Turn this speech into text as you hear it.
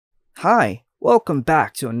Hi, welcome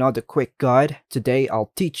back to another quick guide. Today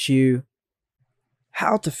I'll teach you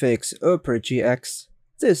how to fix Opera GX.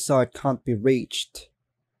 This site can't be reached.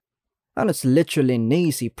 And it's literally an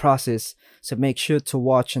easy process, so make sure to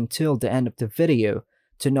watch until the end of the video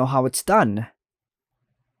to know how it's done.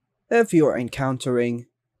 If you're encountering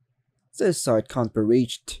this site can't be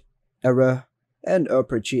reached error and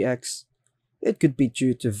Opera GX, it could be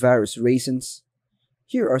due to various reasons.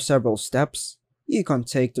 Here are several steps you can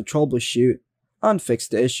take to troubleshoot and fix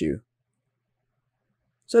the issue.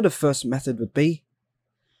 So the first method would be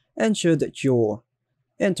ensure that your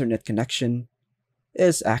internet connection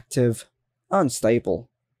is active and stable.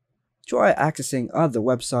 Try accessing other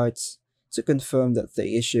websites to confirm that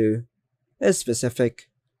the issue is specific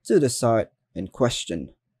to the site in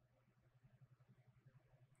question.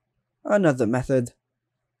 Another method,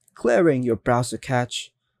 clearing your browser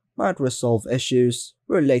cache might resolve issues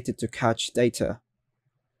related to cache data.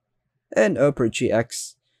 In Opera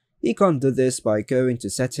GX, you can do this by going to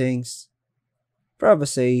Settings,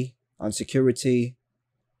 Privacy and Security,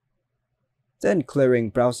 then clearing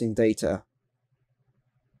browsing data.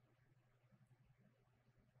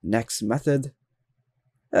 Next method,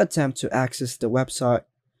 attempt to access the website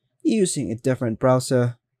using a different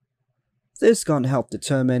browser. This can help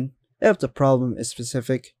determine if the problem is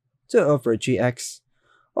specific to Opera GX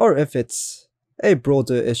or if it's a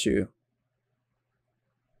broader issue.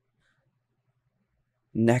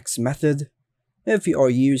 Next method, if you are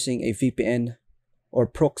using a VPN or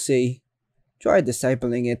proxy, try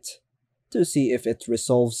disabling it to see if it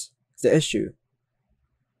resolves the issue.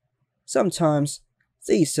 Sometimes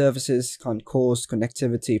these services can cause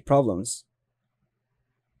connectivity problems.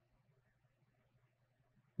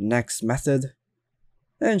 Next method,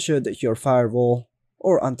 ensure that your firewall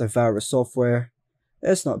or antivirus software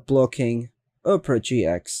is not blocking Opera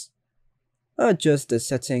GX. Adjust the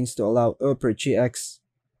settings to allow Opera GX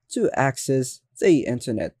to access the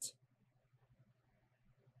internet.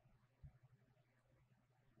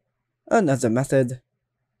 Another method,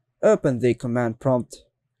 open the command prompt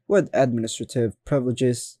with administrative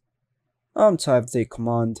privileges and type the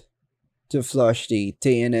command to flush the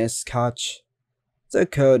DNS cache. The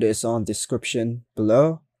code is on description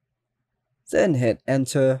below. Then hit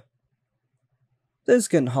enter. This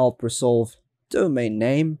can help resolve domain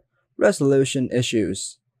name resolution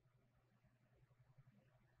issues.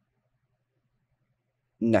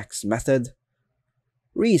 Next method,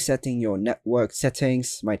 resetting your network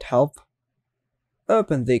settings might help.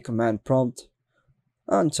 Open the command prompt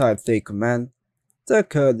and type the command. The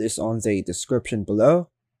code is on the description below.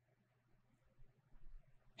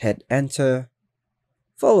 Hit enter,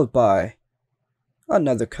 followed by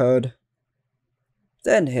another code.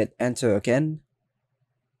 Then hit enter again.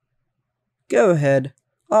 Go ahead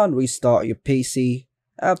and restart your PC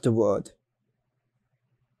afterward.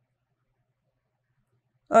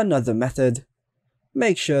 Another method,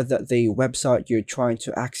 make sure that the website you're trying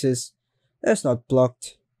to access is not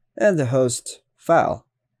blocked in the host file.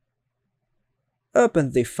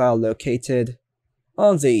 Open the file located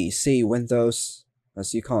on the C Windows,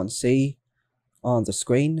 as you can see on the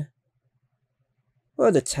screen,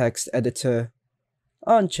 or the text editor,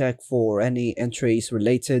 and check for any entries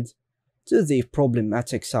related to the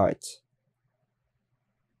problematic site.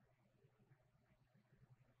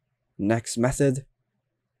 Next method,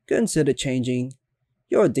 consider changing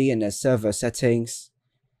your DNS server settings.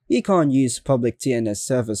 You can use public DNS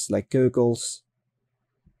servers like Google's.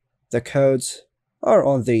 The codes are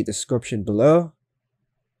on the description below,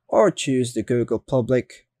 or choose the Google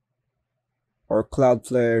public or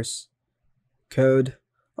Cloudflare's code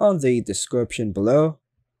on the description below,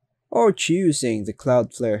 or choosing the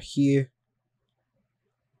Cloudflare here.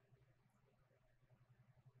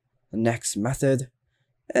 Next method,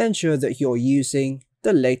 ensure that you're using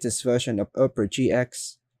the latest version of Opera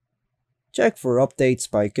GX. Check for updates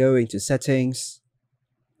by going to Settings,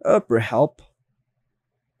 Opera Help.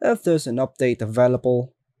 If there's an update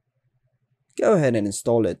available, go ahead and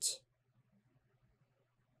install it.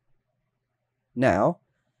 Now,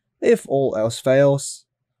 if all else fails,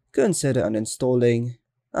 consider uninstalling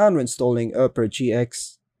and reinstalling Opera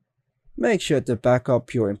GX. Make sure to back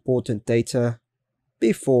up your important data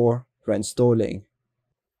before reinstalling.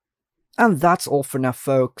 And that's all for now,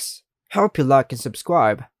 folks. Hope you like and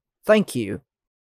subscribe. Thank you.